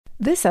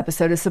This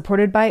episode is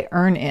supported by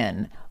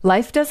EarnIn.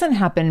 Life doesn't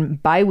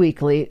happen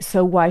bi-weekly,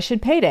 so why should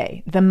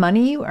payday? The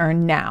money you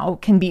earn now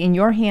can be in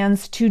your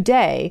hands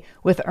today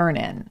with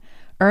EarnIn.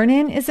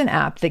 EarnIn is an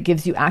app that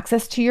gives you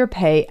access to your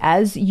pay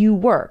as you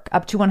work,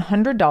 up to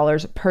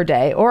 $100 per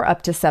day or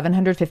up to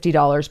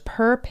 $750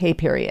 per pay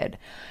period.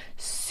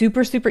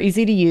 Super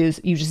easy to use.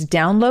 You just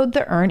download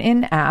the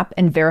EarnIn app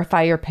and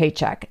verify your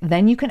paycheck.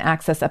 Then you can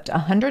access up to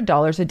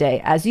 $100 a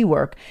day as you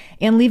work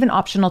and leave an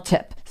optional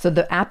tip. So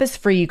the app is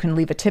free. You can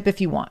leave a tip if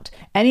you want.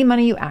 Any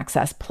money you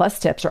access plus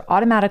tips are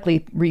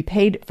automatically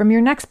repaid from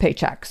your next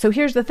paycheck. So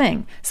here's the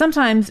thing.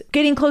 Sometimes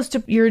getting close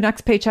to your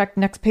next paycheck,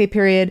 next pay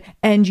period,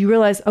 and you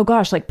realize, oh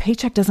gosh, like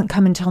paycheck doesn't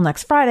come until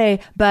next Friday,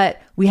 but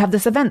we have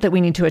this event that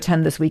we need to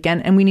attend this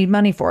weekend and we need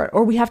money for it.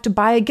 Or we have to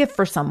buy a gift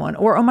for someone.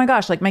 Or, oh my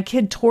gosh, like my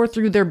kid tore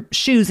through their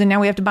shoes and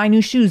now we have to buy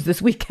new shoes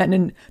this weekend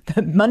and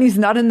the money's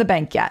not in the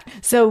bank yet.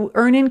 So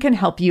EarnIn can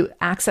help you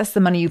access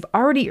the money you've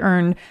already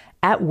earned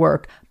at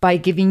work by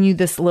giving you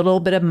this little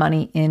bit of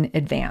money in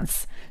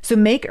advance. So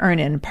make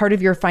EarnIn part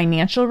of your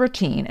financial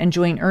routine and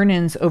join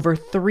EarnIn's over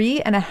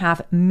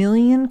 3.5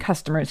 million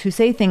customers who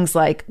say things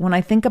like, when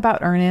I think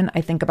about EarnIn,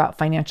 I think about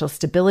financial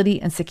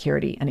stability and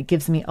security, and it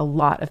gives me a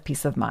lot of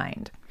peace of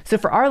mind. So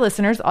for our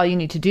listeners, all you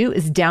need to do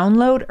is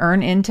download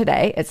EarnIn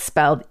today. It's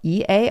spelled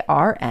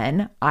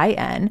EarnIn,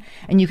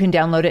 and you can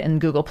download it in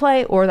Google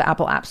Play or the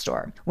Apple App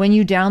Store. When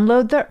you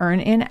download the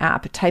EarnIn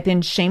app, type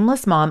in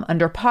Shameless Mom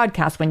under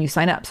podcast when you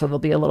sign up. So there'll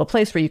be a little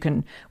place where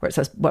it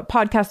says, what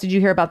podcast did you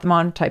hear about them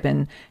on? Type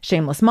in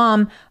Shameless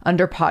Mom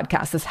under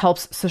podcast. This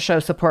helps to show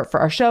support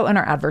for our show and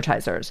our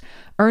advertisers.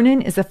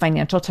 EarnIn is a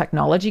financial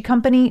technology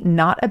company,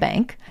 not a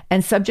bank,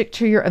 and subject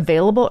to your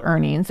available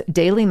earnings,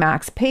 daily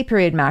max, pay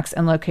period max,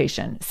 and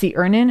location. See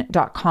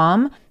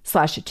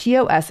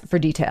earnin.com/TOS for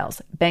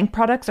details. Bank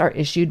products are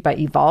issued by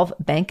Evolve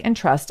Bank and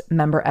Trust,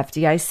 member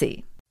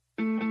FDIC.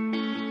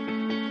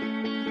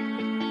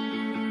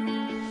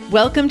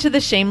 Welcome to the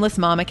Shameless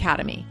Mom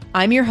Academy.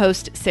 I'm your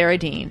host, Sarah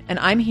Dean, and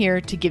I'm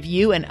here to give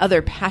you and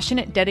other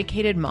passionate,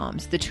 dedicated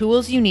moms the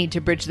tools you need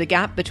to bridge the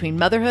gap between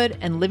motherhood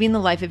and living the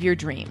life of your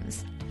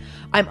dreams.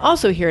 I'm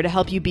also here to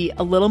help you be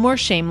a little more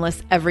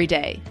shameless every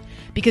day.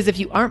 Because if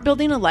you aren't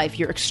building a life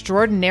you're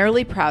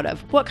extraordinarily proud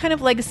of, what kind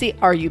of legacy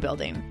are you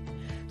building?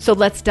 So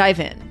let's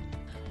dive in.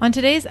 On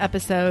today's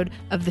episode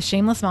of the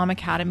Shameless Mom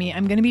Academy,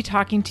 I'm going to be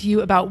talking to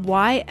you about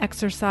why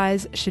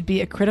exercise should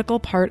be a critical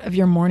part of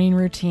your morning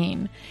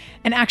routine,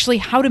 and actually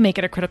how to make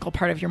it a critical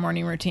part of your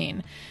morning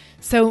routine.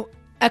 So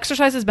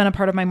exercise has been a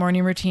part of my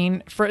morning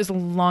routine for as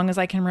long as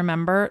I can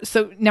remember.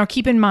 So now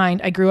keep in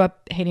mind, I grew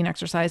up hating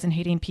exercise and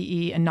hating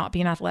PE and not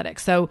being athletic.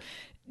 So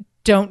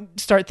don't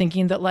start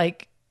thinking that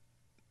like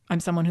I'm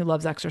someone who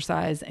loves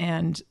exercise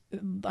and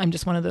I'm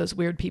just one of those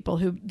weird people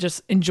who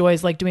just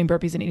enjoys like doing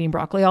burpees and eating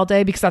broccoli all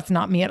day, because that's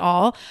not me at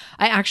all.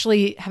 I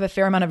actually have a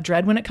fair amount of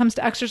dread when it comes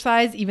to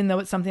exercise, even though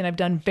it's something I've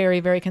done very,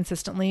 very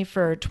consistently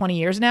for 20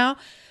 years now.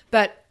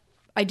 But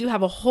I do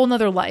have a whole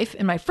nother life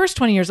in my first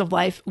 20 years of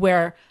life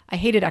where I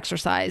hated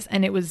exercise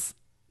and it was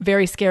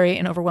very scary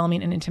and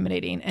overwhelming and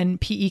intimidating. And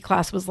PE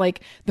class was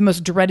like the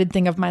most dreaded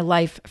thing of my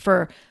life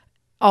for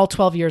all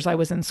 12 years I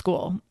was in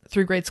school,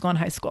 through grade school and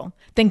high school.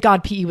 Thank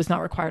God PE was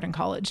not required in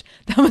college.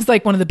 That was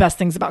like one of the best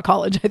things about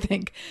college, I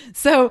think.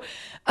 So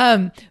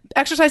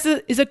exercise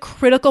is a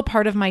critical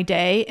part of my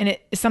day, and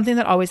it is something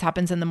that always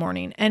happens in the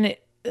morning. And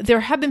there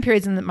have been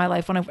periods in my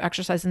life when I've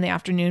exercised in the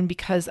afternoon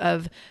because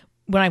of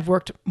when I've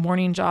worked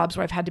morning jobs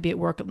where I've had to be at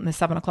work in the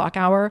 7 o'clock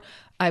hour,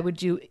 I would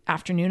do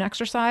afternoon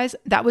exercise.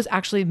 That was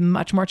actually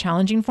much more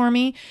challenging for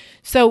me.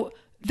 So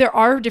there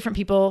are different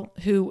people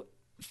who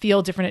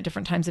feel different at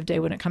different times of day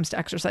when it comes to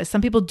exercise.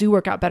 Some people do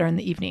work out better in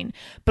the evening.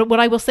 But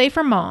what I will say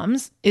for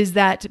moms is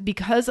that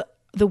because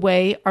the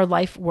way our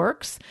life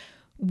works,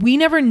 we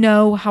never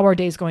know how our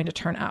day is going to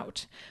turn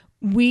out.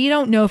 We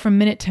don't know from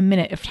minute to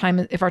minute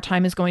if our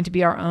time is going to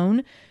be our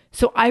own.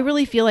 So I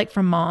really feel like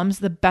for moms,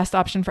 the best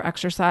option for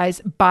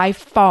exercise by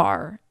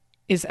far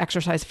is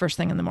exercise first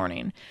thing in the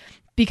morning.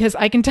 Because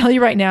I can tell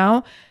you right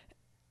now,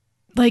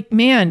 like,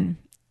 man,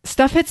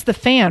 stuff hits the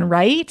fan,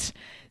 right?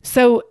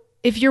 So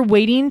if you're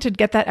waiting to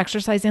get that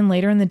exercise in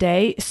later in the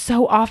day,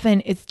 so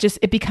often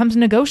it becomes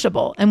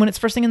negotiable. And when it's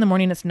first thing in the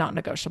morning, it's not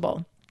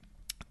negotiable.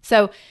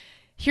 So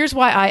here's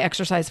why I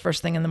exercise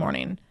first thing in the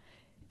morning.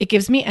 It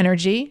gives me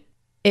energy.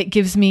 It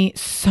gives me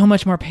so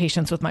much more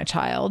patience with my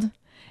child.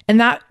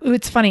 And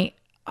it's funny,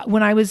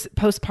 when I was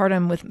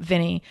postpartum with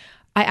Vinny,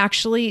 I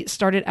actually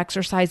started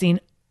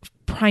exercising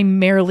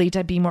primarily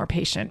to be more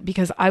patient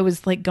because I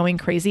was like going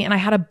crazy and I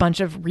had a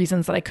bunch of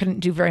reasons that I couldn't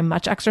do very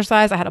much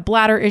exercise. I had a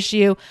bladder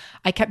issue.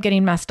 I kept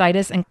getting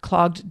mastitis and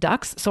clogged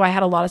ducts. So I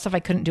had a lot of stuff I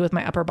couldn't do with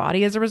my upper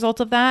body as a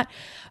result of that.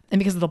 And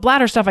because of the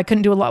bladder stuff, I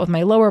couldn't do a lot with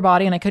my lower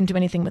body and I couldn't do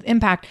anything with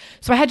impact.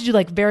 So I had to do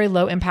like very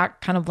low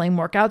impact kind of lame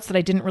workouts that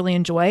I didn't really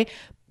enjoy,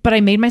 but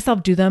I made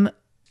myself do them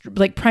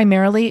like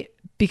primarily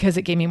because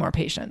it gave me more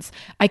patience.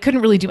 I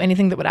couldn't really do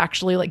anything that would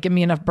actually like give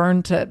me enough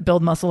burn to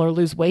build muscle or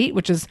lose weight,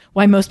 which is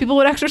why most people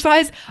would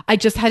exercise. I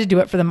just had to do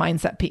it for the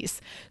mindset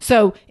piece.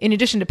 So in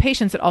addition to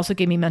patience, it also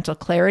gave me mental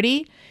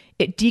clarity.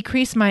 It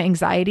decreased my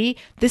anxiety.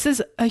 This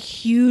is a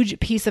huge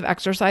piece of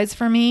exercise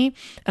for me.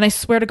 And I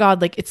swear to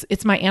God, like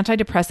it's my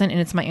antidepressant and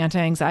it's my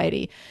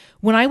anti-anxiety.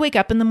 When I wake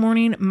up in the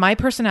morning, my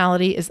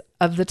personality is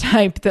of the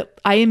type that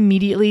I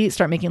immediately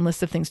start making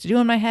lists of things to do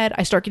in my head.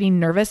 I start getting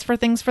nervous for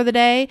things for the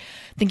day,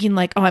 thinking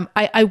like,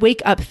 I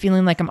wake up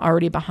feeling like I'm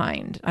already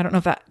behind. I don't know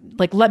if that,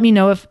 like, let me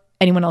know if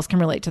anyone else can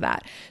relate to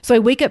that. So I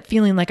wake up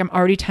feeling like I'm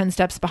already 10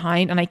 steps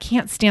behind and I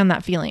can't stand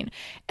that feeling.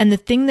 And the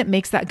thing that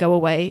makes that go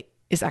away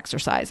is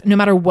exercise, no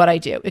matter what I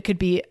do. It could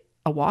be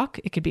a walk,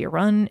 it could be a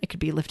run, it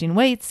could be lifting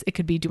weights, it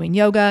could be doing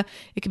yoga,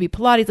 it could be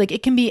Pilates, like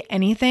it can be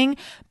anything,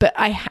 but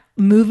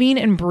moving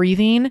and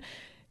breathing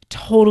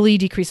totally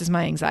decreases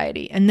my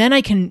anxiety. And then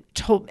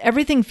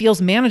everything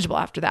feels manageable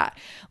after that.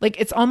 Like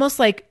it's almost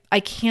like I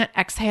can't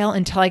exhale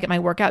until I get my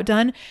workout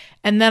done.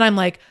 And then I'm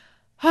like,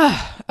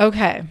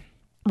 okay,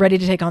 ready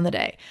to take on the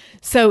day.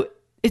 So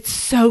it's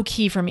so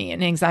key for me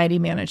in anxiety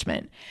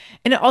management.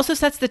 And it also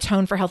sets the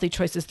tone for healthy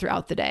choices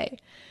throughout the day.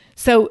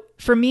 So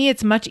for me,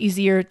 it's much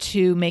easier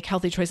to make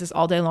healthy choices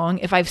all day long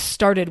if I've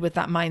started with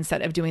that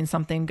mindset of doing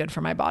something good for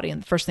my body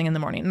and first thing in the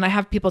morning. And I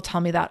have people tell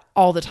me that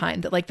all the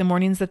time, that like the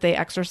mornings that they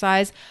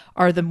exercise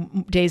are the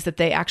days that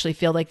they actually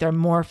feel like they're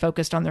more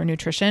focused on their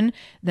nutrition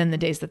than the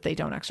days that they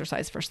don't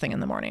exercise first thing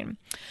in the morning.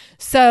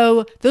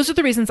 So those are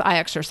the reasons I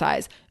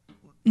exercise.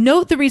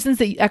 Note the reasons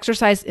that you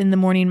exercise in the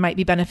morning might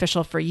be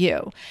beneficial for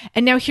you.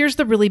 And now here's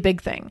the really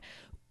big thing.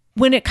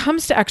 When it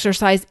comes to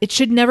exercise, it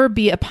should never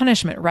be a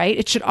punishment, right?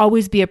 It should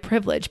always be a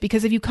privilege,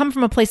 because if you come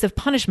from a place of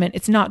punishment,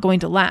 it's not going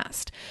to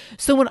last.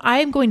 So when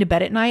I'm going to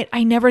bed at night,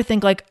 I never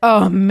think like,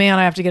 oh man,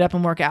 I have to get up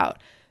and work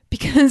out,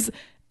 because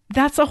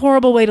that's a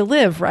horrible way to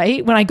live,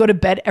 right? When I go to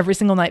bed every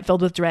single night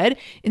filled with dread,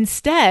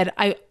 instead,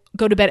 I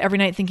go to bed every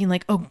night thinking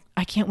like, oh,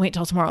 I can't wait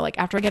till tomorrow. Like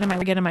after I get in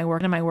my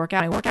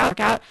workout, I'm going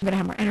to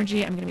have more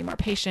energy. I'm going to be more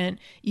patient.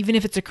 Even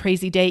if it's a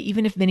crazy day,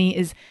 even if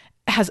Vinny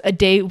has a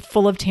day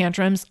full of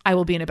tantrums, I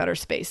will be in a better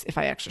space if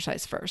I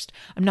exercise first.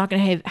 I'm not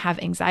going to have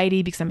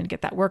anxiety because I'm going to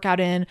get that workout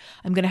in.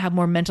 I'm going to have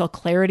more mental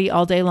clarity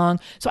all day long.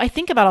 So I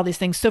think about all these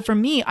things. So for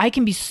me, I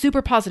can be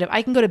super positive.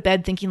 I can go to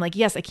bed thinking like,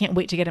 yes, I can't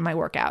wait to get in my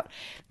workout.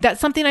 That's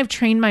something I've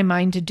trained my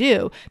mind to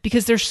do,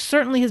 because there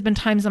certainly has been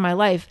times in my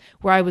life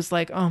where I was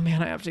like, oh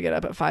man, I have to get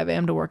up at 5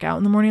 a.m. to work out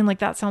in the morning. Like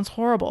that sounds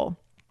horrible.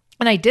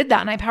 And I did that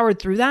and I powered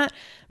through that,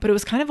 but it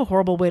was kind of a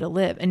horrible way to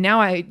live. And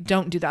now I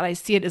don't do that. I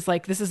see it as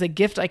like, this is a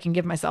gift I can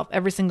give myself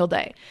every single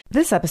day.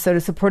 This episode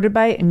is supported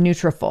by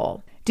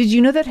Nutrafol. Did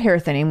you know that hair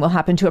thinning will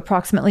happen to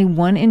approximately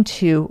 1 in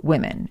 2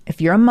 women?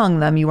 If you're among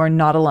them, you are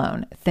not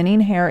alone.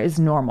 Thinning hair is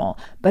normal,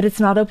 but it's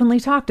not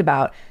openly talked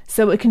about,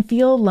 so it can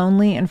feel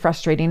lonely and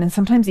frustrating and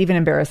sometimes even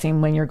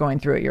embarrassing when you're going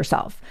through it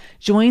yourself.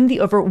 Join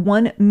the over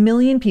 1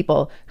 million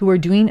people who are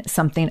doing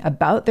something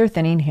about their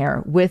thinning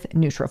hair with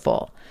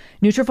Nutrafol.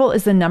 Nutrafol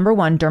is the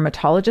 #1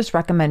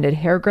 dermatologist-recommended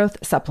hair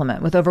growth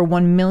supplement, with over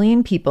 1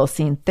 million people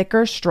seeing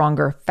thicker,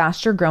 stronger,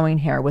 faster-growing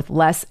hair with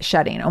less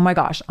shedding. Oh my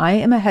gosh, I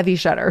am a heavy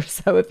shedder,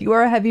 so if you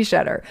are a heavy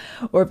shedder,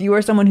 or if you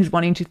are someone who's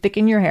wanting to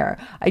thicken your hair,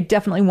 I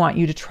definitely want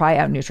you to try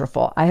out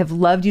Nutrafol. I have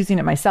loved using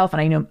it myself,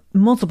 and I know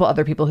multiple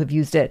other people who've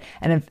used it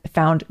and have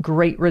found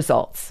great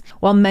results.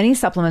 While many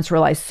supplements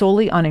rely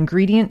solely on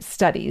ingredient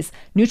studies,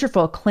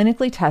 Nutrafol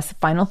clinically tests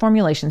final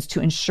formulations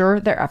to ensure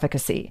their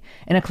efficacy.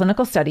 In a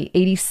clinical study,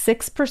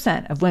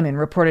 86% of women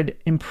reported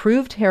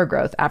improved hair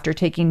growth after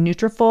taking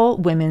Nutrafol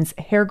Women's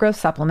Hair Growth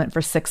Supplement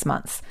for 6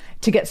 months.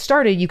 To get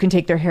started, you can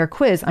take their hair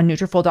quiz on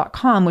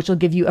Nutrafol.com, which will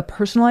give you a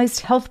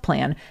personalized health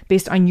plan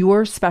based on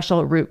your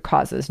special root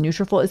causes.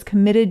 Nutrafol is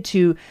committed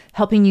to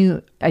helping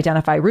you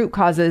identify root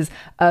causes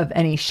of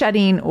any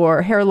shedding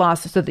or hair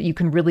loss so that you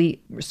can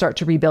really start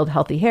to rebuild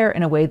healthy hair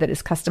in a way that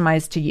is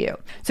customized to you.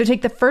 So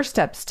take the first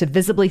steps to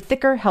visibly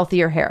thicker,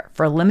 healthier hair.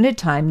 For a limited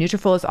time,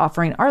 Nutrafol is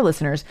offering our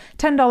listeners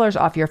 $10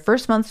 off your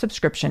first month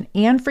subscription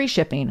and free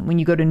shipping when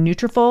you go to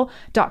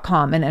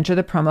Nutrafol.com and enter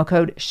the promo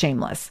code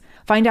SHAMELESS.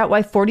 Find out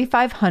why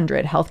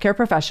 4,500 healthcare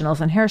professionals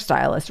and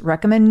hairstylists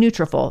recommend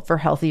Nutrafol for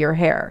healthier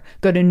hair.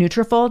 Go to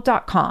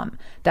Nutrafol.com.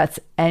 That's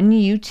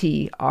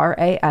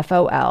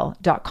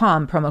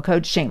Nutrafol.com, promo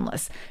code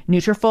SHAMELESS.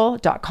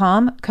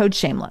 Nutrafol.com, code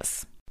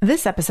SHAMELESS.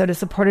 This episode is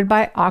supported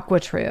by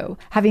AquaTrue.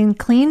 Having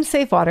clean,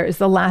 safe water is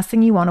the last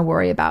thing you want to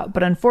worry about.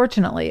 But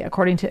unfortunately,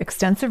 according to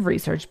extensive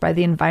research by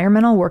the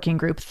Environmental Working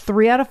Group,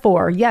 3 out of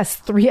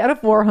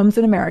 4 homes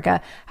in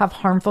America have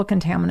harmful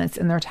contaminants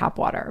in their tap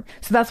water.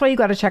 So that's why you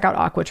got to check out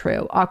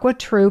AquaTrue.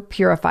 AquaTrue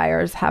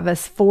purifiers have a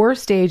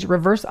 4-stage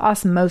reverse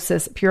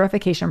osmosis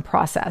purification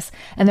process.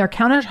 And their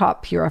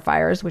countertop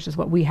purifiers, which is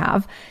what we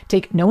have,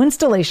 take no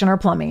installation or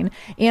plumbing,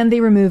 and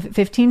they remove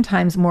 15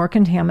 times more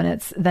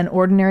contaminants than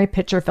ordinary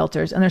pitcher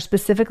filters. And they're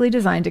specifically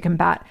designed to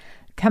combat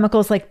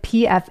chemicals like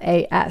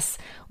PFAS,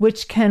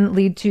 which can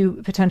lead to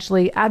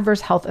potentially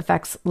adverse health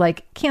effects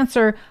like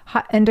cancer,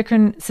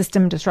 endocrine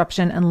system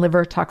disruption, and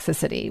liver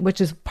toxicity,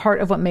 which is part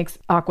of what makes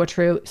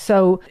AquaTrue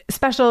so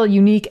special,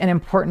 unique, and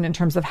important in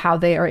terms of how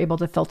they are able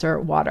to filter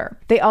water.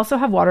 They also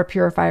have water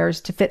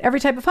purifiers to fit every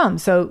type of home.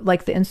 So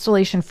like the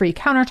installation-free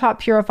countertop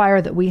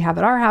purifier that we have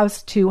at our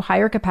house to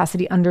higher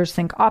capacity under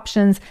sink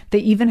options. They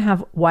even have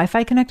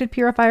Wi-Fi connected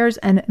purifiers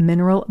and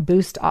mineral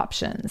boost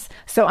options.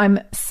 So I'm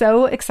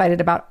so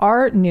excited about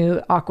our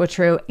new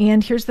AquaTrue.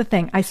 And here's the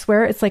thing, I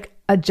swear it's like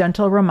a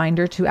gentle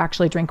reminder to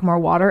actually drink more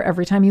water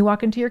every time you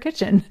walk into your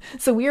kitchen.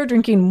 So we are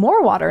drinking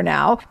more water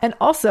now and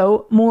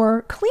also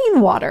more clean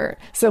water.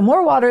 So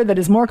more water that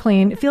is more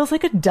clean. It feels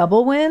like a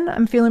double win.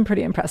 I'm feeling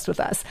pretty impressed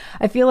with us.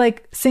 I feel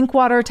like sink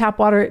water, tap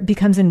water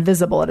becomes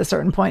invisible at a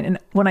certain point. And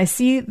when I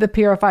see the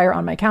purifier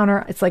on my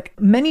counter, it's like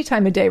many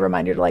times a day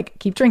reminder to like,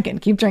 keep drinking,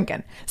 keep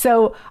drinking.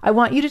 So I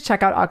want you to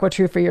check out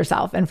AquaTrue for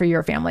yourself and for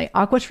your family.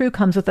 AquaTrue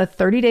comes with a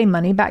 30-day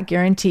money-back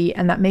guarantee,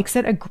 and that makes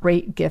it a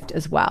great gift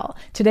as well.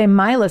 Today,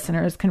 my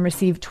listeners can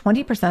receive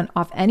 20%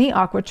 off any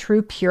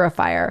AquaTrue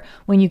purifier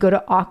when you go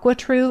to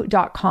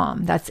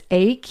aquatrue.com. That's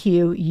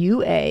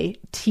AQUATRU.com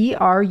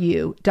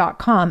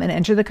and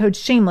enter the code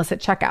shameless at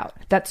checkout.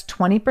 That's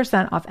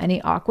 20% off any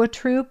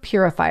AquaTrue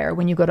purifier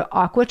when you go to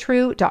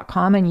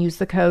aquatrue.com and use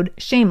the code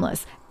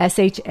shameless,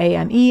 SHAMELESS.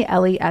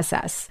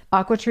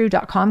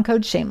 aquatrue.com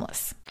code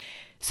shameless.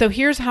 So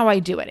here's how I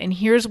do it, and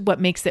here's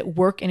what makes it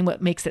work and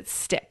what makes it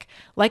stick.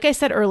 Like I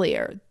said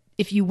earlier,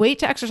 if you wait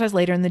to exercise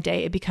later in the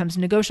day, it becomes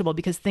negotiable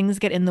because things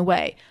get in the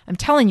way. I'm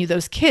telling you,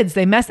 those kids,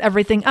 they mess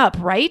everything up,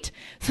 right?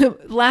 So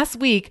last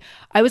week,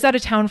 I was out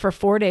of town for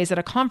 4 days at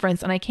a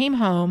conference, and I came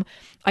home.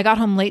 I got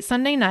home late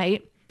Sunday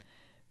night.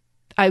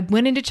 I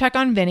went in to check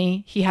on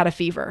Vinny. He had a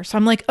fever. So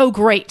I'm like, oh,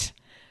 great.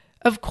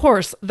 Of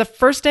course, the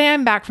first day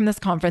I'm back from this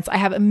conference, I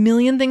have a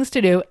million things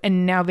to do,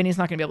 and now Vinny's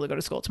not going to be able to go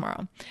to school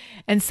tomorrow.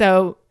 And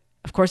so,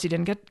 of course, he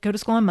didn't go to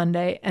school on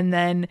Monday, and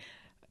then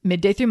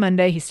midday through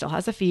Monday, he still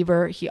has a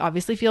fever. He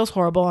obviously feels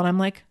horrible. And I'm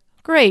like,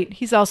 great.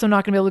 He's also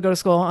not going to be able to go to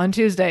school on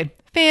Tuesday.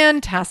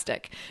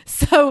 Fantastic.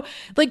 So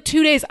like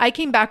 2 days, I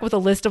came back with a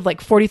list of like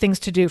 40 things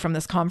to do from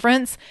this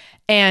conference.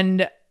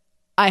 And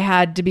I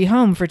had to be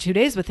home for 2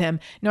 days with him.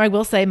 Now, I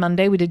will say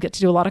Monday, we did get to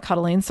do a lot of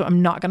cuddling, so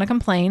I'm not going to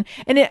complain.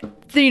 And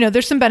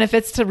there's some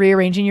benefits to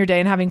rearranging your day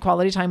and having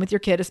quality time with your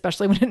kid,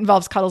 especially when it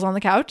involves cuddles on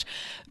the couch.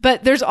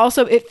 But there's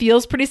also, it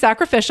feels pretty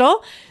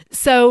sacrificial.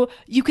 So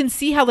you can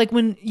see how like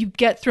when you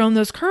get thrown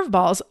those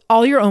curveballs,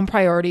 all your own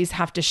priorities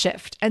have to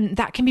shift. And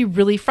that can be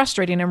really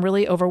frustrating and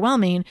really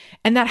overwhelming.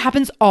 And that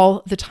happens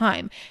all the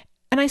time.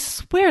 And I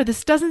swear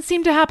this doesn't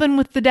seem to happen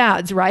with the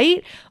dads,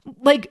 right?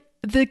 Like,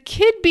 the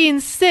kid being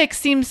sick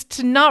seems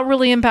to not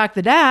really impact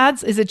the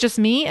dads. Is it just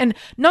me? And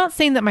not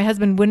saying that my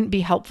husband wouldn't be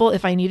helpful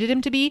if I needed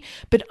him to be,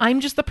 but I'm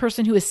just the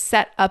person who has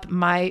set up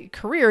my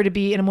career to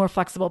be in a more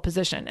flexible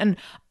position. And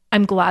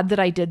I'm glad that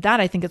I did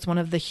that. I think it's one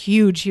of the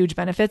huge, huge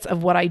benefits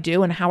of what I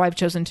do and how I've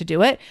chosen to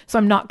do it. So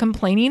I'm not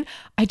complaining.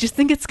 I just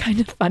think it's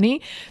kind of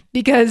funny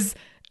because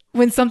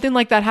when something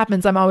like that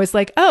happens, I'm always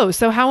like, oh,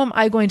 so how am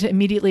I going to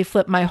immediately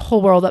flip my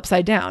whole world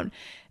upside down?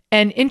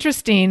 And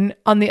interesting,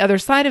 on the other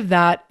side of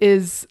that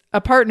is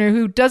a partner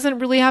who doesn't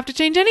really have to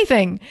change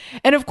anything.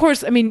 And of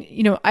course, I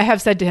mean, I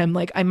have said to him,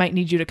 like, I might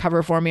need you to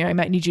cover for me, or I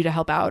might need you to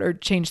help out or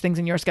change things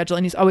in your schedule.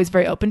 And he's always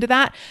very open to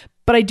that.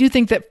 But I do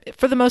think that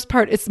for the most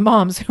part, it's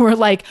moms who are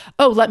like,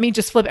 oh, let me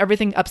just flip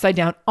everything upside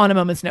down on a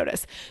moment's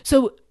notice.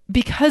 So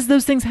because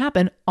those things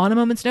happen on a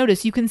moment's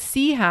notice, you can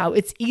see how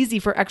it's easy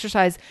for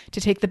exercise to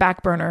take the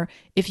back burner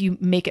if you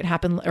make it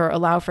happen or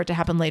allow for it to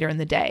happen later in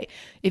the day.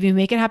 If you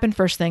make it happen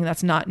first thing,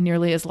 that's not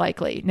nearly as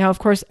likely. Now, of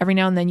course, every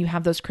now and then you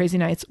have those crazy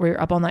nights where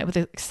you're up all night with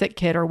a sick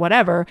kid or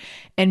whatever,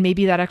 and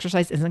maybe that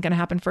exercise isn't going to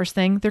happen first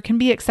thing. There can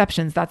be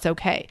exceptions. That's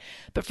okay.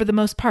 But for the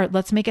most part,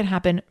 let's make it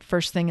happen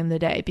first thing in the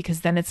day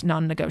because then it's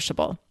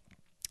non-negotiable.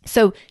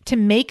 So to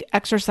make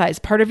exercise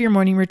part of your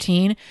morning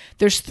routine,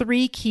 there's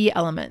 3 key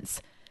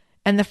elements.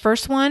 And the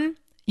first one,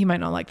 you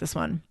might not like this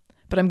one,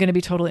 but I'm going to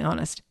be totally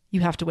honest.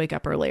 You have to wake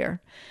up earlier.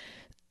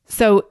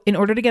 So in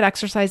order to get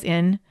exercise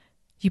in,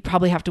 you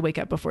probably have to wake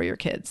up before your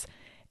kids.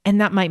 And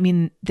that might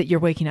mean that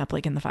you're waking up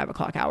like in the 5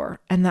 o'clock hour.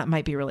 And that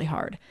might be really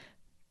hard.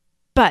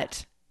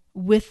 But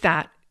with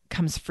that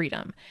comes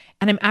freedom.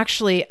 And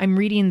I'm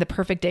reading the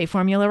Perfect Day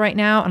Formula right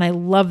now. And I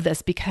love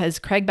this because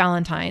Craig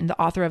Ballantyne, the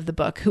author of the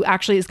book, who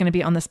actually is going to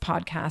be on this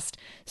podcast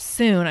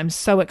soon. I'm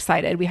so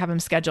excited. We have him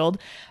scheduled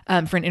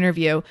for an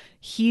interview.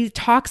 He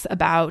talks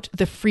about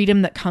the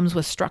freedom that comes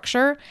with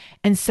structure.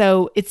 And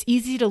so it's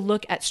easy to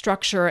look at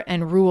structure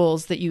and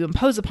rules that you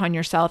impose upon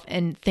yourself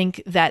and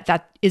think that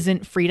that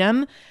isn't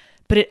freedom.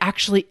 But it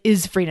actually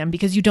is freedom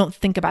because you don't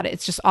think about it.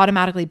 It's just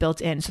automatically built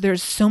in. So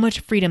there's so much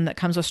freedom that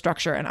comes with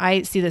structure. And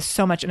I see this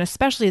so much. And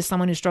especially as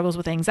someone who struggles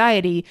with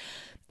anxiety,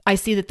 I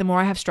see that the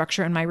more I have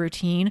structure in my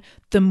routine,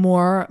 the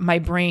more my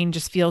brain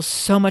just feels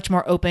so much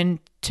more open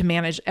to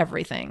manage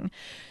everything.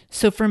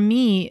 So for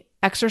me,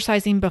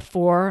 exercising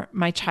before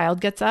my child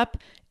gets up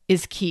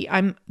is key.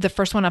 I'm the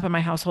first one up in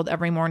my household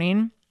every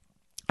morning.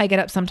 I get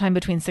up sometime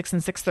between 6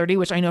 and 6:30,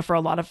 which I know for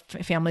a lot of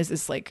families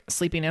is like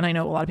sleeping in. I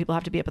know a lot of people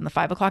have to be up in the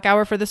 5 o'clock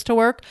hour for this to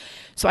work.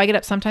 So I get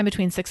up sometime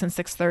between 6 and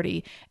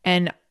 6:30.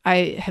 And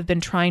I have been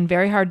trying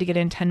very hard to get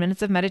in 10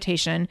 minutes of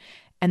meditation.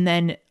 And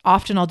then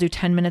often I'll do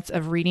 10 minutes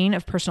of reading,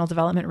 of personal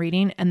development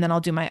reading. And then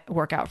I'll do my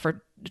workout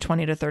for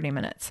 20 to 30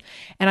 minutes.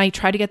 And I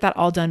try to get that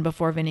all done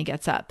before Vinny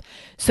gets up.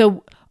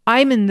 So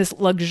I'm in this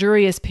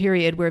luxurious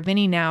period where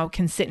Vinny now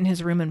can sit in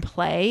his room and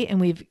play. And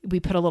we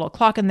put a little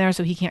clock in there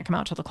so he can't come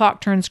out till the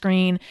clock turns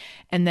green.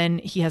 And then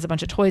he has a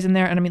bunch of toys in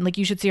there. And I mean, like,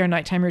 you should see our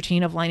nighttime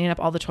routine of lining up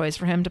all the toys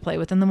for him to play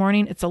with in the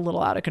morning. It's a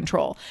little out of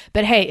control,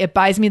 but hey, it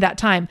buys me that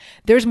time.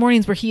 There's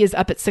mornings where he is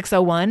up at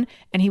 6:01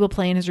 and he will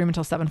play in his room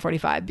until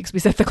 7:45 because we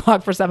set the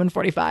clock for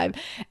 7:45.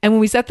 And when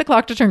we set the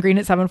clock to turn green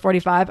at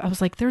 7:45, I was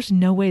like, there's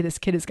no way this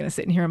kid is going to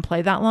sit in here and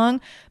play that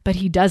long, but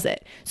he does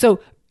it. So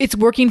it's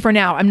working for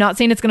now. I'm not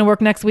saying it's going to work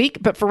next week,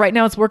 but for right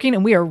now it's working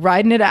and we are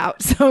riding it out.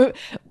 So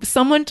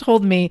someone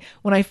told me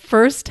when I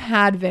first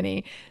had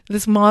Vinny,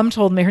 this mom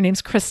told me, her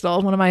name's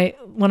Crystal, one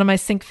of my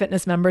Sync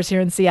Fitness members here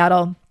in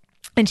Seattle.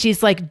 And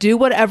she's like, do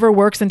whatever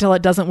works until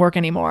it doesn't work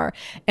anymore.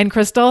 And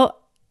Crystal,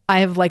 I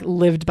have like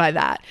lived by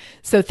that.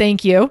 So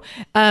thank you.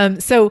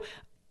 So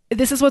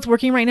this is what's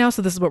working right now.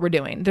 So this is what we're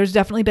doing. There's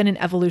definitely been an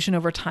evolution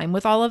over time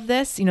with all of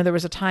this. You know, there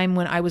was a time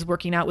when I was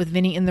working out with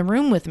Vinny in the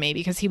room with me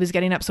because he was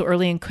getting up so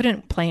early and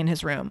couldn't play in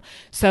his room.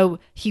 So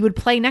he would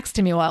play next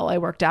to me while I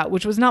worked out,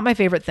 which was not my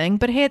favorite thing,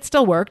 but hey, it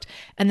still worked.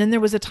 And then there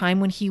was a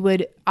time when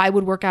I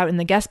would work out in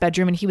the guest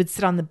bedroom and he would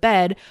sit on the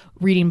bed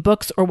reading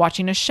books or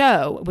watching a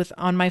show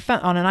on my phone,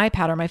 on an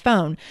iPad or my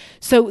phone.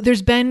 So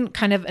there's been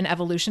kind of an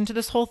evolution to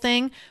this whole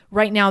thing.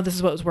 Right now, this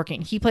is what was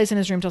working. He plays in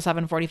his room till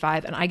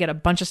 7:45 and I get a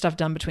bunch of stuff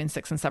done between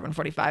 6 and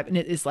 7:45, and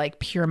it is like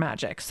pure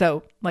magic.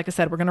 So like I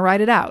said, we're going to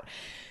ride it out.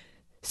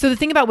 So the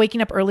thing about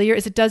waking up earlier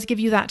is it does give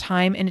you that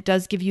time and it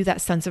does give you that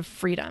sense of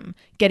freedom,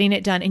 getting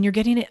it done, and you're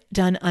getting it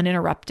done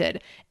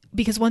uninterrupted.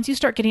 Because once you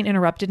start getting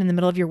interrupted in the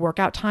middle of your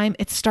workout time,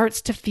 it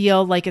starts to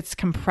feel like it's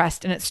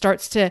compressed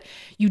and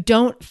you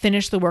don't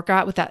finish the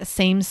workout with that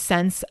same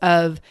sense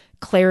of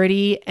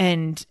clarity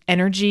and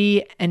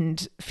energy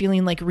and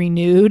feeling like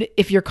renewed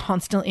if you're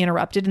constantly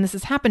interrupted. And this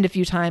has happened a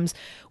few times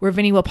where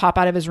Vinny will pop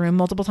out of his room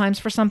multiple times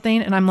for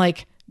something. And I'm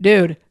like,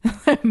 dude,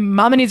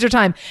 mama needs her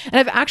time. And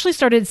I've actually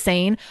started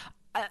saying,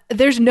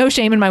 there's no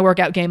shame in my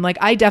workout game. Like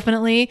I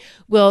definitely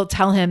will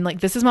tell him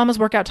like, this is mama's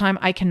workout time.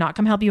 I cannot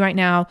come help you right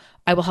now.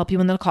 I will help you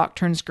when the clock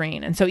turns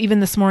green. And so even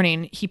this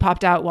morning he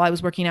popped out while I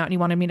was working out and he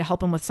wanted me to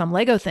help him with some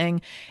Lego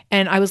thing.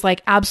 And I was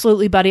like,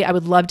 absolutely, buddy. I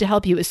would love to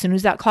help you. As soon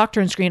as that clock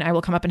turns green, I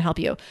will come up and help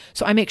you.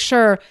 So I make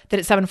sure that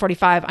at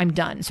 7:45, I'm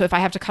done. So if I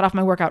have to cut off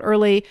my workout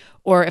early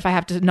or if I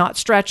have to not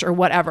stretch or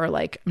whatever,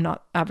 like I'm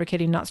not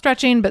advocating not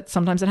stretching, but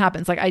sometimes it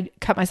happens. Like I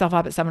cut myself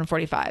off at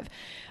 7:45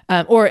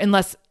 or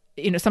unless,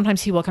 you know,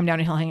 sometimes he will come down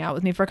and he'll hang out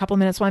with me for a couple of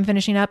minutes while I'm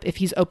finishing up. If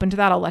he's open to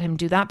that, I'll let him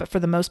do that. But for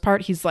the most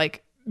part, he's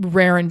like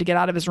raring to get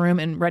out of his room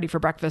and ready for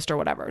breakfast or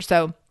whatever.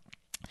 So,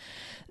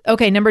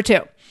 okay. Number 2,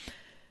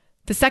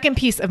 the second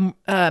piece of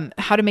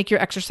how to make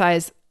your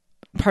exercise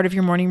part of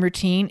your morning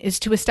routine is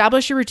to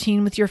establish your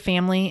routine with your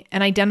family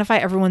and identify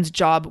everyone's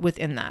job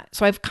within that.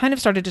 So I've kind of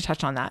started to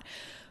touch on that.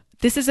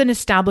 This is an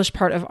established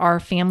part of our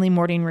family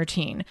morning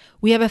routine.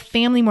 We have a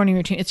family morning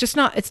routine. It's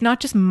not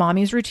just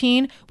mommy's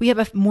routine. We have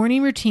a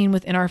morning routine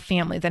within our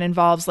family that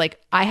involves like,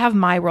 I have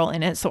my role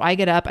in it. So I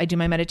get up, I do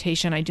my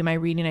meditation, I do my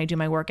reading, I do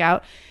my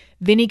workout.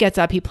 Vinny gets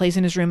up, he plays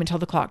in his room until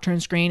the clock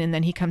turns green, and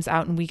then he comes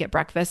out and we get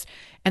breakfast.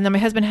 And then my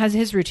husband has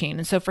his routine.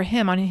 And so for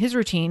him, on his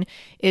routine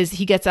is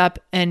he gets up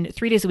and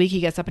 3 days a week, he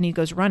gets up and he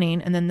goes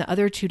running. And then the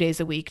other 2 days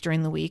a week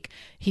during the week,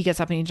 he gets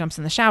up and he jumps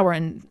in the shower.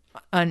 And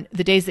on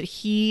the days that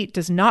he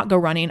does not go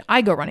running,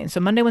 I go running. So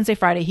Monday, Wednesday,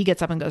 Friday, he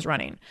gets up and goes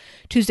running.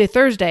 Tuesday,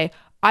 Thursday,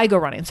 I go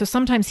running. So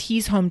sometimes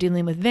he's home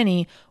dealing with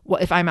Vinny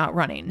if I'm out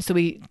running. So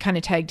we kind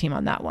of tag team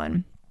on that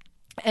one.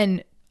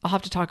 And I'll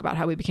have to talk about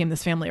how we became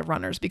this family of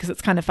runners because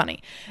it's kind of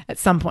funny at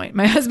some point.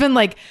 My husband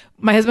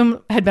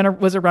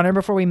was a runner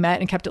before we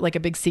met and kept it like a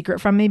big secret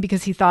from me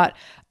because he thought,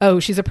 oh,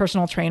 she's a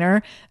personal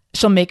trainer.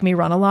 She'll make me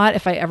run a lot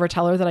if I ever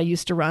tell her that I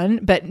used to run.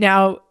 But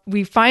now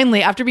we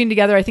finally, after being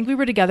together, I think we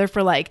were together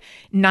for like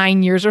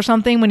 9 years or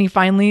something when he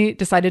finally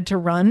decided to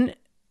run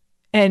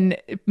and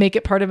make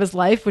it part of his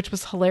life, which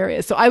was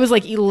hilarious. So I was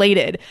like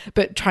elated,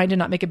 but trying to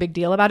not make a big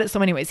deal about it. So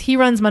anyways, he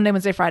runs Monday,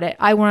 Wednesday, Friday.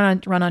 I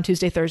run on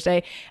Tuesday,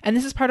 Thursday. And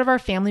this is part of our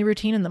family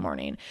routine in the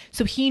morning.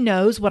 So he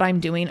knows what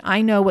I'm doing.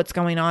 I know what's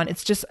going on.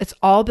 It's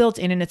all built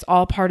in and it's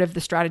all part of the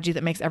strategy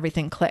that makes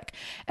everything click.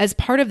 As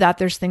part of that,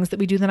 there's things that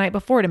we do the night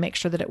before to make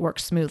sure that it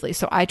works smoothly.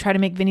 So I try to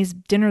make Vinny's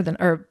dinner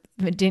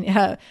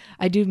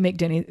I do make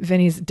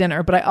Vinny's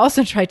dinner, but I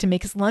also try to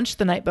make his lunch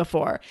the night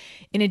before.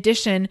 In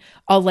addition,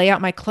 I'll lay out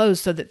my clothes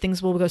so that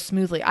things will go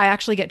smoothly. I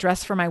actually get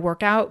dressed for my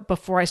workout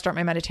before I start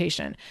my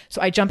meditation.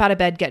 So I jump out of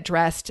bed, get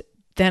dressed,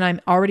 then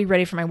I'm already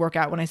ready for my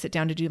workout when I sit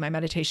down to do my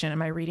meditation and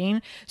my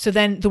reading. So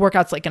then the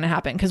workout's like going to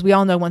happen because we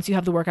all know once you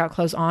have the workout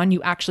clothes on,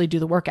 you actually do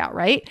the workout,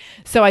 right?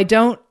 So I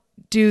don't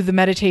do the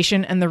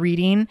meditation and the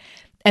reading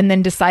and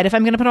then decide if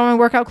I'm going to put on my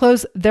workout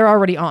clothes. They're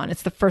already on.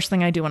 It's the first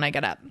thing I do when I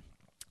get up.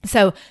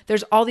 So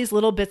there's all these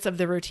little bits of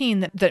the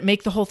routine that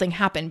make the whole thing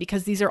happen,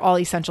 because these are all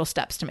essential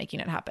steps to making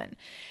it happen.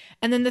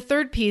 And then the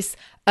third piece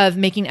of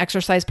making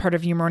exercise part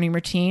of your morning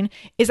routine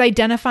is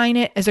identifying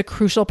it as a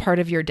crucial part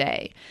of your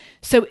day.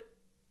 So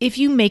if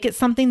you make it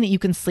something that you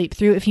can sleep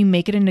through, if you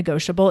make it a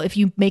negotiable, if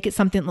you make it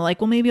something like,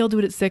 well, maybe I'll do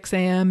it at 6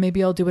 a.m.,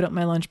 maybe I'll do it at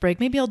my lunch break,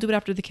 maybe I'll do it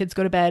after the kids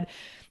go to bed,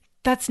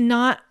 that's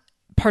not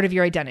part of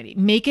your identity.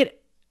 Make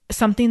it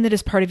something that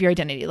is part of your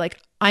identity. Like,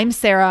 I'm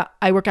Sarah,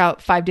 I work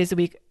out 5 days a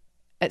week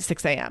at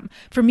 6 a.m.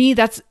 For me,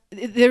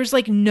 there's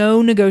like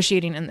no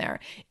negotiating in there.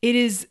 It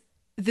is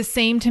the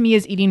same to me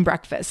as eating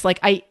breakfast. Like,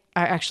 I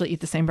actually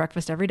eat the same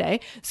breakfast every day.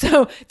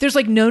 So there's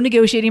like no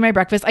negotiating my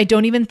breakfast. I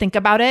don't even think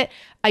about it.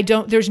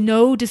 There's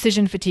no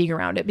decision fatigue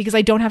around it, because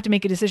I don't have to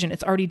make a decision.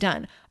 It's already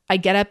done. I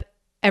get up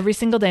every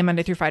single day,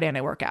 Monday through Friday, and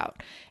I work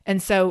out.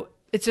 And so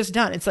it's just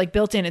done. It's like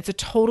built in.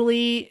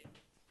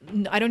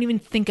 I don't even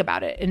think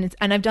about it.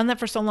 And I've done that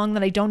for so long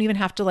that I don't even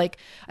have to I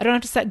don't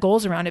have to set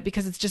goals around it,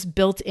 because it's just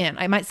built in.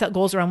 I might set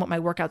goals around what my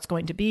workout's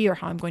going to be or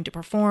how I'm going to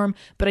perform,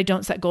 but I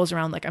don't set goals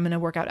around like, I'm going to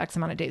work out X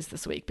amount of days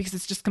this week, because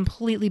it's just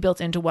completely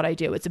built into what I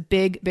do. It's a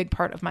big, big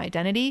part of my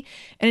identity,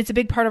 and it's a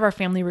big part of our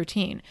family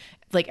routine.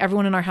 Like,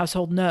 everyone in our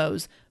household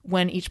knows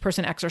when each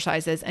person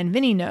exercises, and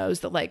Vinny knows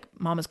that like,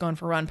 Mama's going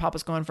for a run,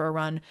 Papa's going for a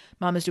run,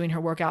 Mama's doing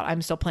her workout,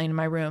 I'm still playing in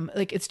my room.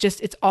 Like, it's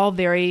all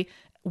very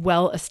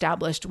well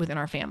established within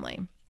our family.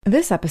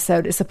 This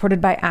episode is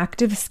supported by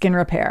Active Skin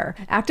Repair.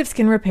 Active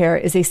Skin Repair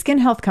is a skin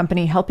health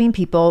company helping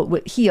people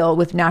heal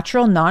with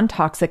natural,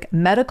 non-toxic,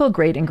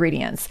 medical-grade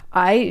ingredients.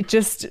 I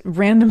just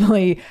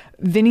randomly,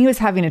 Vinny was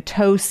having a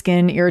toe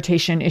skin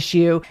irritation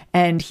issue,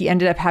 and he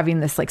ended up having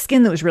this like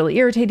skin that was really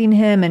irritating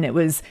him, and it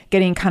was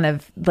getting kind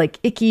of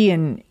like icky,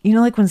 and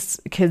like when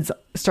kids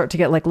start to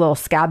get like little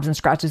scabs and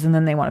scratches and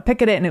then they want to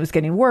pick at it, and it was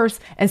getting worse.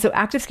 And so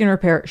Active Skin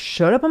Repair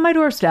showed up on my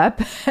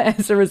doorstep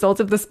as a result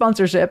of the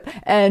sponsorship,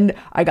 and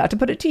I got to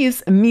put it to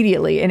use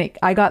immediately. And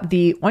I got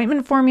the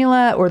ointment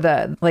formula, or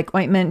the like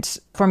ointment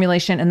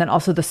formulation, and then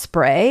also the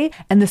spray,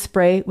 and the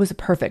spray was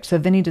perfect. So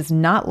Vinny does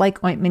not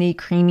like ointmenty,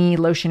 creamy,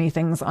 lotiony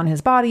things on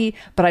his body,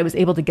 but I was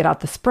able to get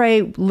out the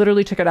spray,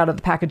 literally took it out of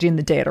the packaging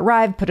the day it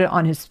arrived, put it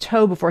on his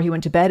toe before he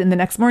went to bed. And the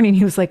next morning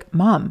he was like,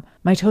 Mom,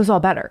 my toe's all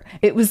better.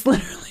 It was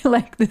literally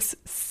like this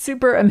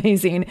super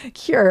amazing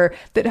cure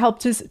that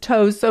helped his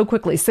toes so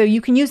quickly. So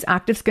you can use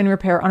Active Skin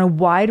Repair on a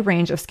wide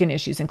range of skin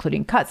issues,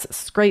 including cuts,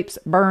 scrapes,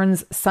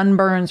 burns,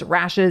 sunburns,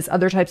 rashes,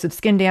 other types of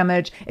skin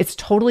damage. It's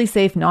totally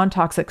safe,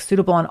 non-toxic,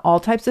 suitable on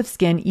all types of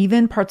skin,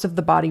 even parts of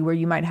the body where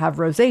you might have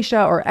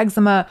rosacea or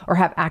eczema or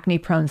have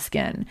acne-prone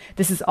skin.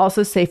 This is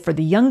also safe for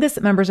the youngest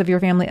members of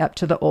your family up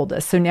to the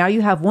oldest. So now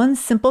you have one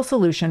simple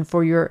solution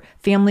for your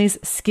family's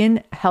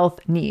skin health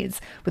needs.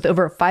 With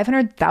over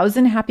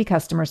 500,000 happy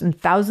customers and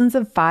thousands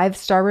of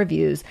 5-star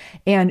reviews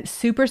and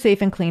super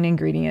safe and clean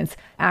ingredients,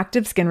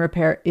 Active Skin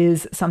Repair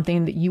is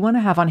something that you want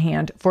to have on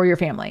hand for your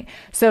family.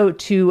 So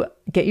to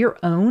get your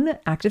own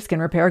Active Skin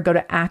Repair, go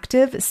to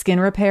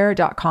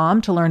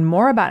activeskinrepair.com to learn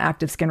more about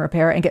Active Skin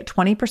Repair and get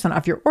 20%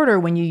 off your order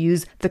when you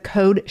use the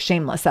code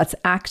shameless. That's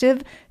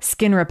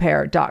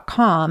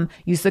activeskinrepair.com.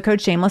 Use the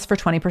code shameless for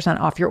 20%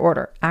 off your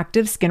order.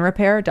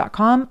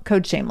 activeskinrepair.com,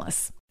 code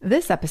shameless.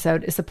 This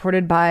episode is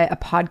supported by a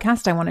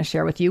podcast I want to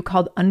share with you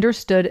called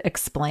Understood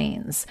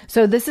Explains.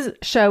 So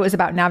show is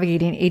about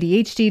navigating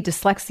ADHD,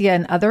 dyslexia,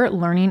 and other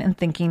learning and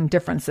thinking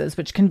differences,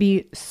 which can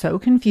be so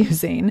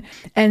confusing.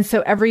 And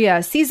so every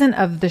season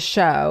of the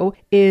show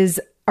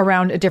is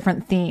around a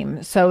different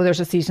theme. So there's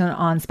a season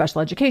on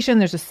special education,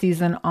 there's a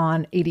season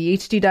on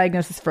ADHD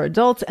diagnosis for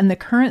adults, and the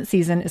current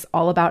season is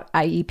all about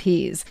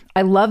IEPs.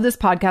 I love this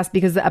podcast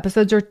because the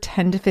episodes are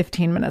 10 to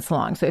 15 minutes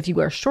long. So if you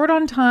are short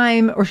on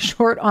time or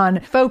short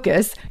on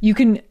focus, you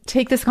can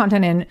take this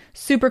content in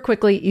super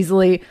quickly,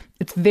 easily.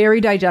 It's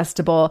very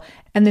digestible.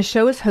 And the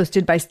show is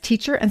hosted by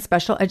teacher and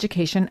special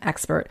education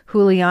expert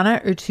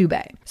Juliana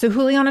Urtubey. So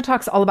Juliana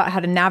talks all about how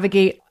to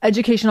navigate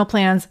educational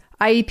plans,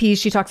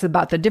 IEPs. She talks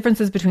about the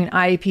differences between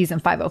IEPs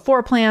and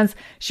 504 plans.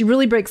 She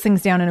really breaks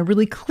things down in a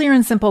really clear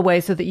and simple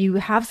way so that you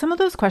have some of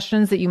those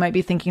questions that you might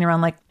be thinking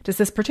around, like, does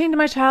this pertain to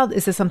my child?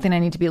 Is this something I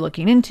need to be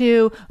looking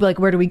into? Like,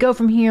 where do we go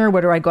from here?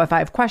 Where do I go if I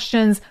have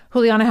questions?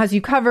 Juliana has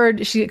you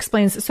covered. She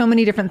explains so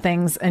many different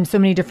things and so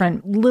many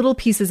different little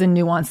pieces and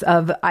nuance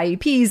of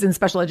IEPs and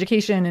special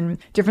education and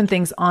different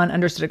things on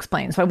Understood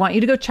Explains. So I want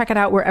you to go check it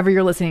out wherever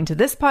you're listening to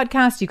this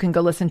podcast. You can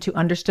go listen to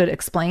Understood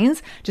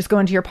Explains. Just go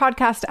into your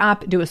podcast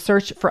app, do a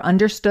search for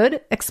Understood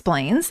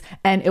Explains,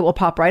 and it will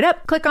pop right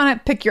up. Click on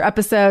it, pick your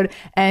episode,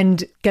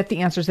 and get the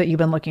answers that you've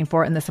been looking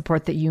for and the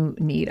support that you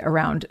need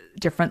around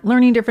different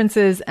learning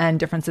differences and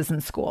differences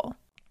in school.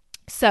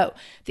 So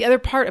the other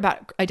part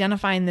about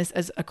identifying this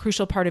as a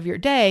crucial part of your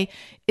day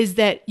is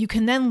that you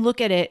can then look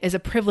at it as a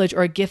privilege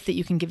or a gift that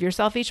you can give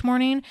yourself each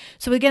morning.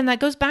 So again, that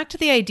goes back to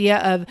the idea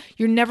of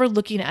you're never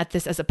looking at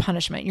this as a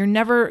punishment. You're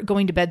never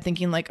going to bed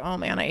thinking like, oh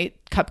man, I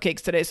ate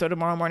cupcakes today, so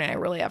tomorrow morning I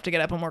really have to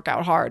get up and work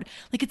out hard.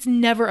 Like, it's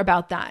never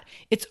about that.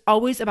 It's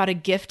always about a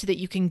gift that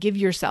you can give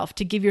yourself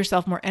to give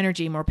yourself more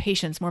energy, more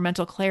patience, more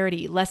mental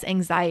clarity, less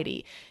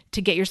anxiety,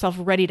 to get yourself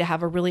ready to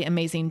have a really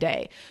amazing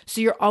day.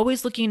 So you're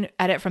always looking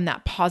at it from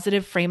that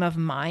positive frame of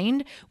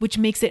mind, which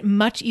makes it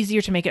much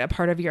easier to make it a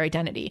part of your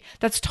identity.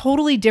 That's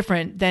totally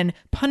different than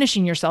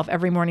punishing yourself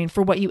every morning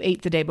for what you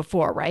ate the day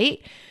before,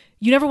 right?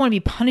 You never want to be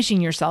punishing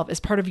yourself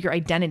as part of your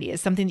identity, as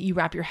something that you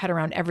wrap your head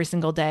around every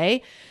single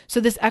day. So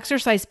this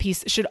exercise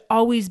piece should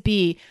always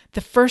be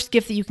the first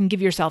gift that you can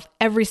give yourself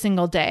every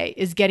single day,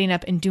 is getting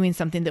up and doing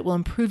something that will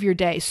improve your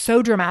day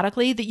so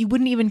dramatically that you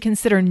wouldn't even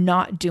consider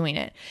not doing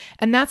it.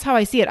 And that's how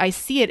I see it. I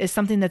see it as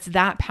something that's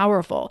that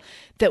powerful,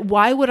 that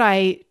why would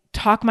I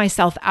talk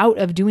myself out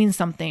of doing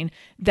something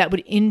that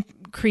would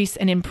increase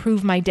and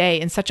improve my day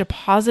in such a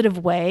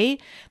positive way?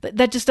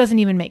 That just doesn't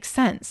even make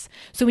sense.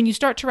 So when you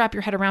start to wrap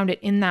your head around it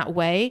in that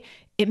way,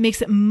 it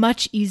makes it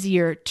much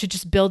easier to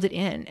just build it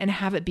in and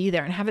have it be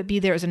there, and have it be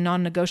there as a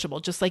non-negotiable,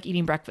 just like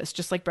eating breakfast,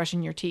 just like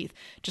brushing your teeth,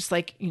 just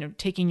like,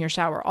 taking your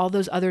shower, all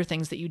those other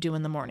things that you do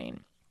in the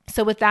morning.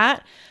 So with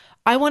that,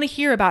 I want to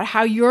hear about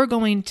how you're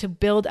going to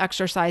build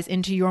exercise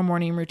into your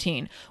morning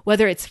routine,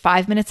 whether it's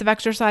 5 minutes of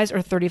exercise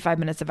or 35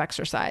 minutes of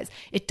exercise.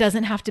 It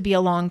doesn't have to be a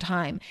long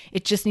time.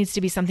 It just needs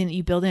to be something that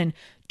you build in.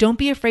 Don't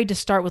be afraid to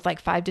start with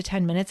like 5 to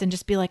 10 minutes and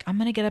just be like, I'm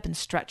going to get up and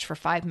stretch for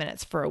 5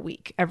 minutes for a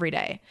week every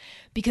day.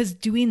 Because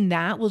doing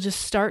that will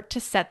just start to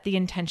set the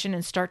intention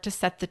and start to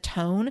set the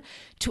tone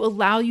to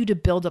allow you to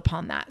build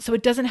upon that. So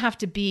it doesn't have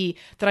to be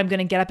that I'm going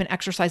to get up and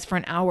exercise for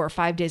an hour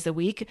 5 days a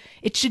week.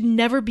 It should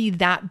never be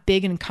that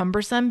big and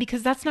cumbersome,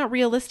 because that's not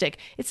realistic.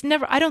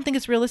 I don't think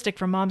it's realistic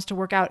for moms to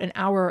work out an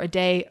hour a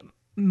day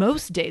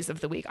most days of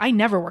the week. I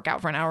never work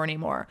out for an hour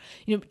anymore.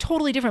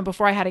 Totally different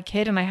before I had a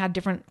kid and I had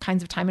different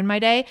kinds of time in my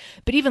day.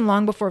 But even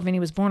long before Vinny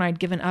was born, I'd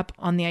given up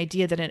on the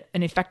idea that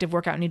an effective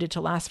workout needed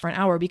to last for an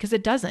hour, because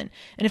it doesn't.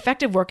 An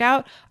effective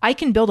workout, I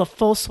can build a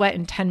full sweat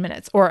in 10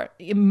 minutes, or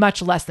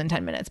much less than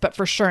 10 minutes, but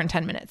for sure in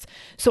 10 minutes.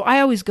 So I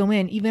always go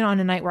in, even on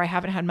a night where I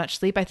haven't had much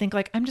sleep, I think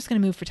like, I'm just going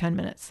to move for 10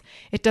 minutes.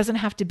 It doesn't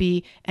have to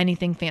be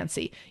anything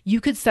fancy. You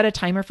could set a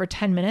timer for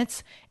 10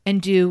 minutes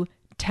and do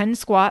 10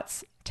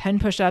 squats, 10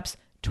 push-ups,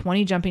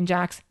 20 jumping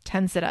jacks,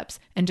 10 sit-ups,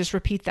 and just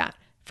repeat that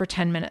for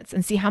 10 minutes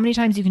and see how many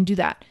times you can do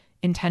that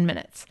in 10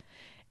 minutes.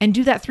 And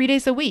do that 3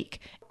 days a week.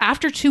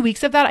 After 2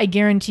 weeks of that, I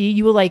guarantee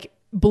you will like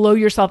blow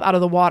yourself out of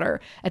the water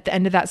at the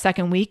end of that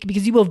second week,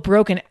 because you will have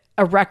broken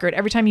a record.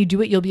 Every time you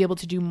do it, you'll be able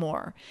to do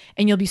more,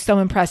 and you'll be so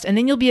impressed. And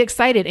then you'll be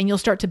excited and you'll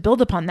start to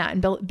build upon that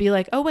and be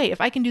like, oh wait,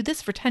 if I can do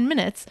this for 10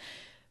 minutes,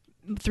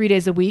 3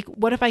 days a week,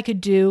 what if I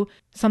could do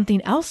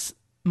something else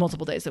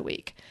multiple days a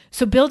week?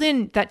 So build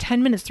in that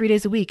 10 minutes, 3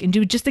 days a week, and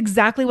do just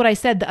exactly what I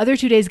said. The other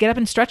 2 days, get up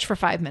and stretch for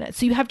 5 minutes.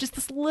 So you have just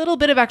this little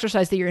bit of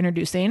exercise that you're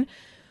introducing,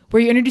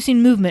 where you're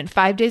introducing movement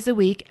 5 days a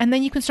week. And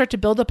then you can start to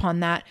build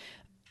upon that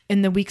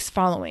in the weeks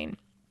following.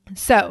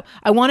 So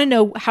I want to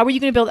know, how are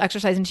you going to build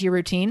exercise into your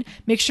routine?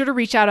 Make sure to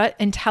reach out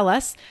and tell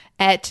us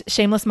at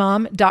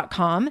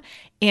shamelessmom.com.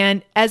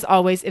 And as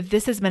always, if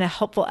this has been a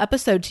helpful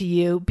episode to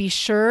you, be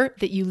sure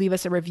that you leave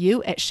us a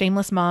review at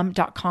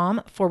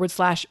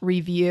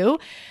shamelessmom.com/review.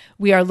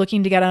 We are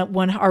looking to get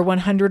our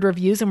 100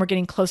 reviews, and we're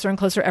getting closer and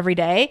closer every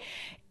day.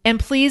 And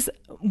please,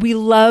 we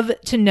love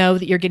to know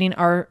that you're getting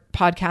our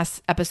podcast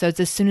episodes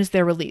as soon as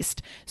they're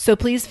released. So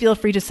please feel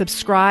free to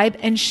subscribe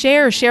and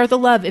share the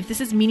love. If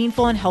this is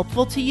meaningful and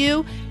helpful to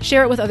you,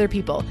 share it with other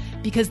people,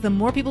 because the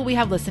more people we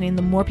have listening,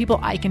 the more people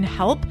I can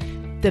help,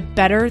 the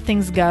better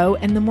things go,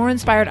 and the more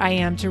inspired I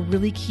am to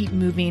really keep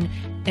moving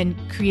and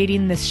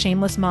creating this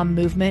Shameless Mom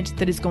movement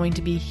that is going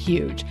to be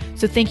huge.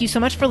 So thank you so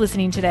much for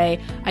listening today.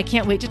 I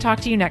can't wait to talk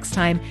to you next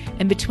time.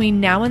 And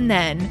between now and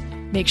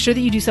then, make sure that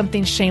you do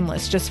something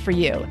shameless just for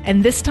you.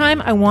 And this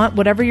time, I want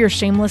whatever your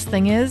shameless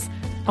thing is,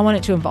 I want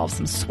it to involve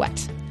some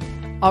sweat.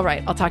 All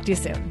right, I'll talk to you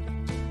soon.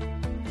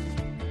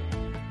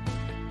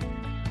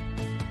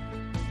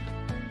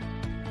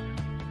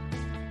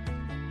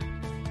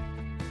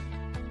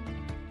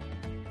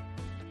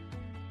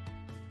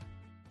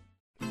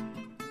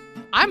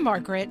 I'm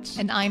Margaret.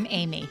 And I'm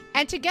Amy.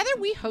 And together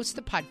we host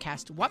the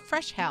podcast, What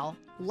Fresh Hell?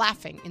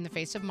 Laughing in the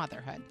Face of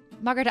Motherhood.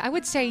 Margaret, I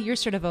would say you're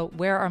sort of a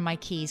where are my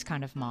keys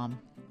kind of mom.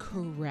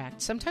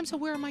 Correct. Sometimes a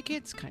where are my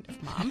kids kind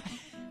of mom.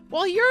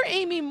 Well, you're,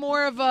 Amy,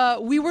 more of a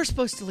we were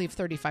supposed to leave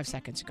 35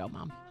 seconds ago,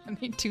 mom. I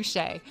mean, touche.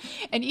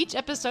 In each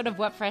episode of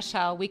What Fresh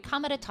Hell, we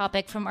come at a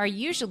topic from our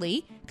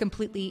usually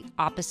completely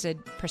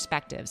opposite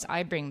perspectives.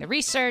 I bring the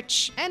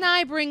research. And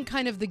I bring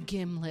kind of the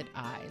gimlet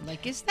eye.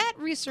 Like, is that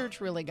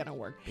research really going to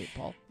work,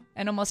 people?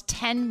 And almost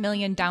 10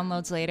 million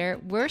downloads later,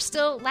 we're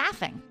still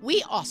laughing.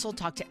 We also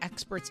talk to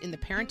experts in the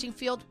parenting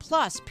field,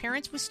 plus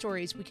parents with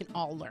stories we can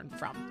all learn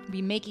from.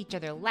 We make each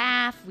other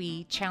laugh,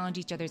 we challenge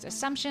each other's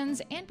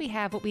assumptions, and we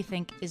have what we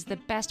think is the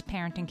best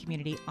parenting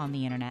community on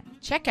the internet.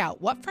 Check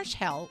out What Fresh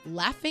Hell?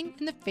 Laughing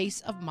in the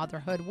Face of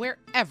Motherhood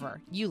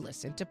wherever you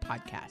listen to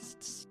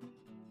podcasts.